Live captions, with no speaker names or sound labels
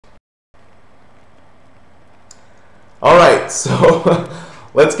All right, so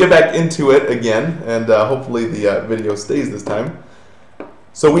let's get back into it again, and hopefully the video stays this time.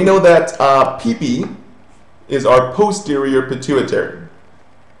 So we know that PP is our posterior pituitary.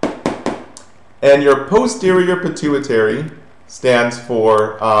 And your posterior pituitary stands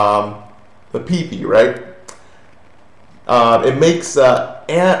for the PP, right? It makes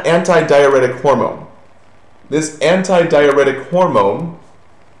antidiuretic hormone. This antidiuretic hormone,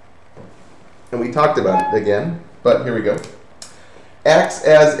 and we talked about it again, but here we go, acts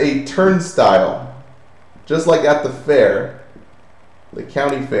as a turnstile, just like at the fair, the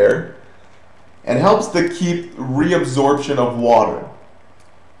county fair, and helps to keep reabsorption of water.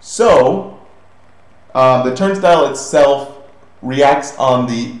 So, the turnstile itself reacts on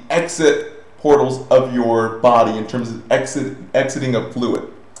the exit portals of your body in terms of exiting of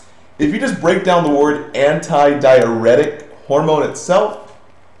fluid. If you just break down the word antidiuretic hormone itself,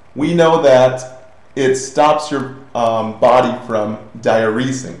 we know that it stops your body from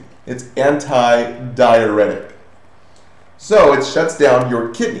diuresing. It's antidiuretic. So it shuts down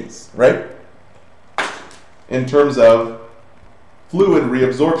your kidneys, right? In terms of fluid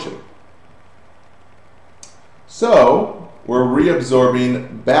reabsorption. So we're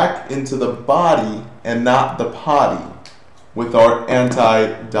reabsorbing back into the body and not the potty with our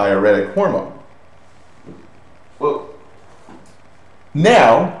antidiuretic hormone. Whoa.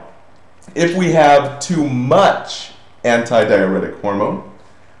 Now, if we have too much antidiuretic hormone,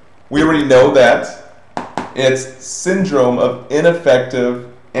 we already know that it's syndrome of ineffective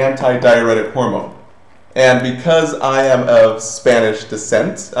antidiuretic hormone. And because I am of Spanish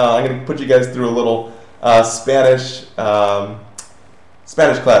descent, I'm going to put you guys through a little Spanish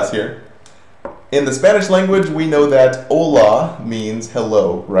class here. In the Spanish language, we know that hola means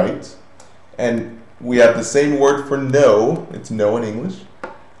hello, right? And we have the same word for no. It's no in English.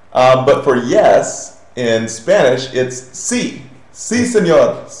 But for yes, in Spanish, it's sí. Sí,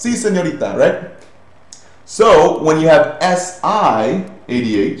 señor. Sí, señorita, right? So when you have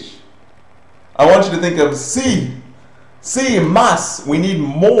SIADH, I want you to think of sí. Sí, más. We need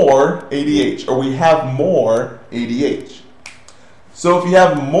more ADH, or we have more ADH. So if you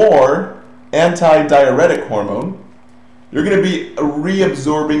have more antidiuretic hormone, you're going to be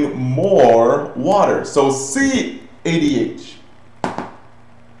reabsorbing more water. So CADH.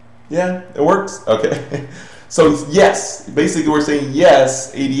 Yeah, it works? Okay. So yes, basically we're saying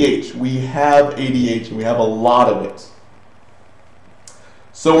yes, ADH. We have ADH and we have a lot of it.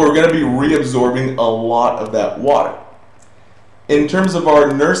 So we're going to be reabsorbing a lot of that water. In terms of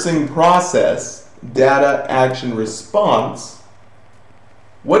our nursing process, data, action, response,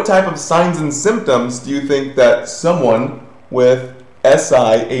 what type of signs and symptoms do you think that someone with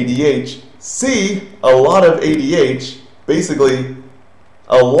SIADH see a lot of ADH, basically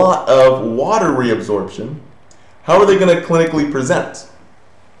a lot of water reabsorption? How are they going to clinically present?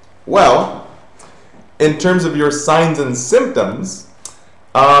 Well, in terms of your signs and symptoms,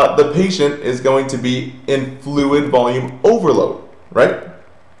 the patient is going to be in fluid volume overload, right?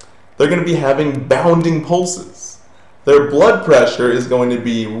 They're going to be having bounding pulses. Their blood pressure is going to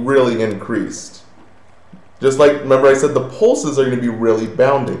be really increased. Just like, remember I said the pulses are going to be really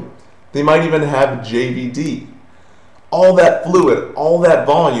bounding. They might even have JVD. All that fluid, all that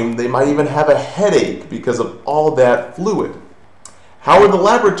volume, they might even have a headache because of all that fluid. How are the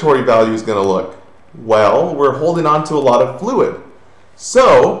laboratory values going to look? Well, we're holding on to a lot of fluid.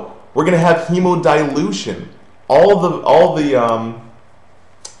 So we're going to have hemodilution. All the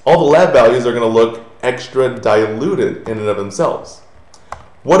lab values are going to look extra diluted in and of themselves.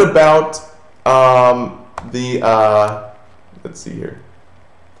 What about let's see here.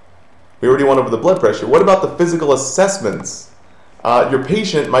 We already went over the blood pressure. What about the physical assessments? Your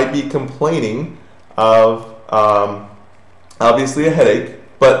patient might be complaining of obviously a headache,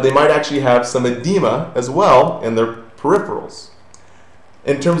 but they might actually have some edema as well in their peripherals.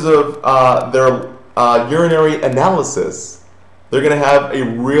 In terms of their urinary analysis, they're going to have a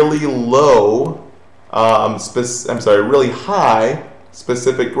really low, really high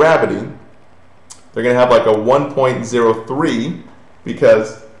specific gravity. They're going to have like a 1.03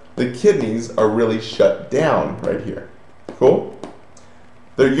 because the kidneys are really shut down right here. Cool?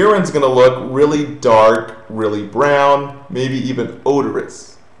 Their urine's going to look really dark, really brown, maybe even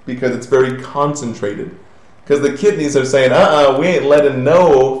odorous because it's very concentrated. Because the kidneys are saying, we ain't letting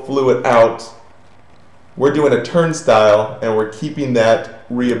no fluid out. We're doing a turnstile and we're keeping that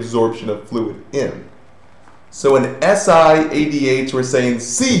reabsorption of fluid in. So in SIADH, we're saying,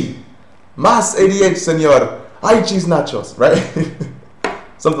 sí, más ADH, señor. Ay, cheese nachos, right?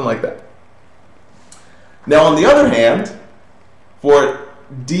 Something like that. Now, on the other hand, for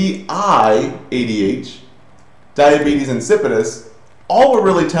DIADH, diabetes insipidus, all we're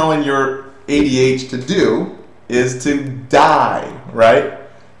really telling your ADH to do is to die, right?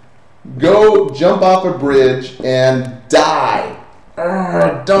 Go jump off a bridge and die.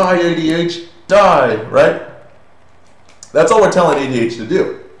 Die, ADH, die, right? That's all we're telling ADH to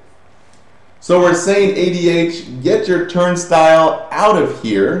do. So we're saying, ADH, get your turnstile out of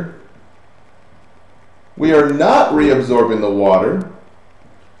here. We are not reabsorbing the water.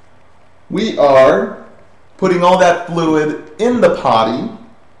 We are putting all that fluid in the potty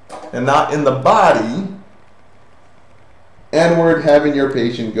and not in the body. And we're having your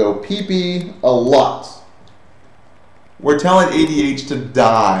patient go pee-pee a lot. We're telling ADH to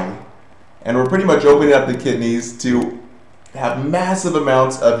die. And we're pretty much opening up the kidneys to have massive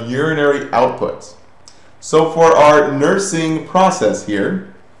amounts of urinary output. So for our nursing process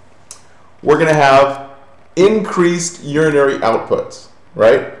here, we're going to have increased urinary output,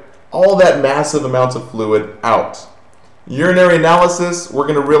 right? All that massive amounts of fluid out. Urinary analysis, we're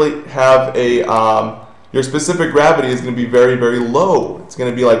going to really have a, your specific gravity is going to be very, very low. It's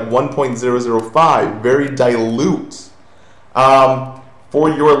going to be like 1.005, very dilute. For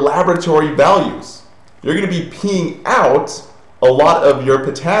your laboratory values, you're going to be peeing out a lot of your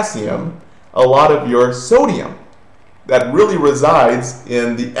potassium, a lot of your sodium that really resides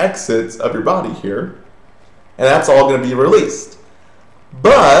in the exits of your body here, and that's all going to be released.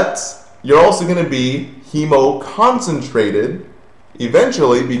 But you're also going to be hemoconcentrated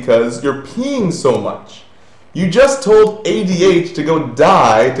eventually because you're peeing so much. You just told ADH to go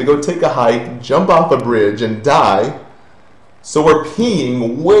die, to go take a hike, jump off a bridge, and die. So we're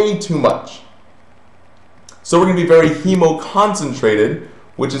peeing way too much. So we're going to be very hemoconcentrated,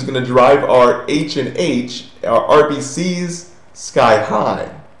 which is going to drive our H&H, our RBCs, sky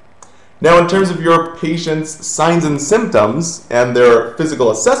high. Now, in terms of your patient's signs and symptoms and their physical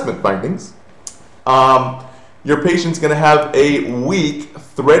assessment findings, your patient's going to have a weak,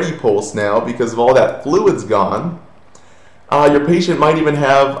 thready pulse now because of all that fluid's gone. Your patient might even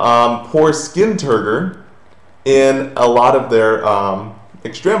have poor skin turgor in a lot of their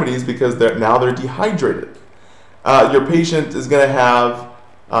extremities because now they're dehydrated. Your patient is going to have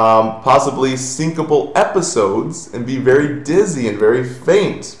possibly syncopal episodes and be very dizzy and very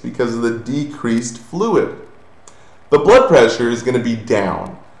faint because of the decreased fluid. The blood pressure is going to be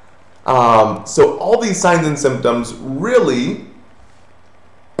down. So all these signs and symptoms really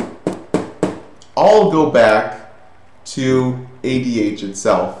all go back to ADH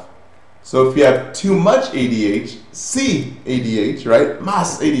itself. So if you have too much ADH, SIADH, right?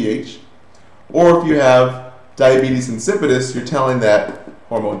 Mas ADH. Or if you have diabetes insipidus, you're telling that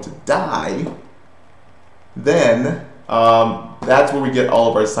hormone to die, then that's where we get all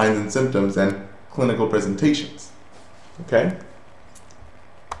of our signs and symptoms and clinical presentations. Okay?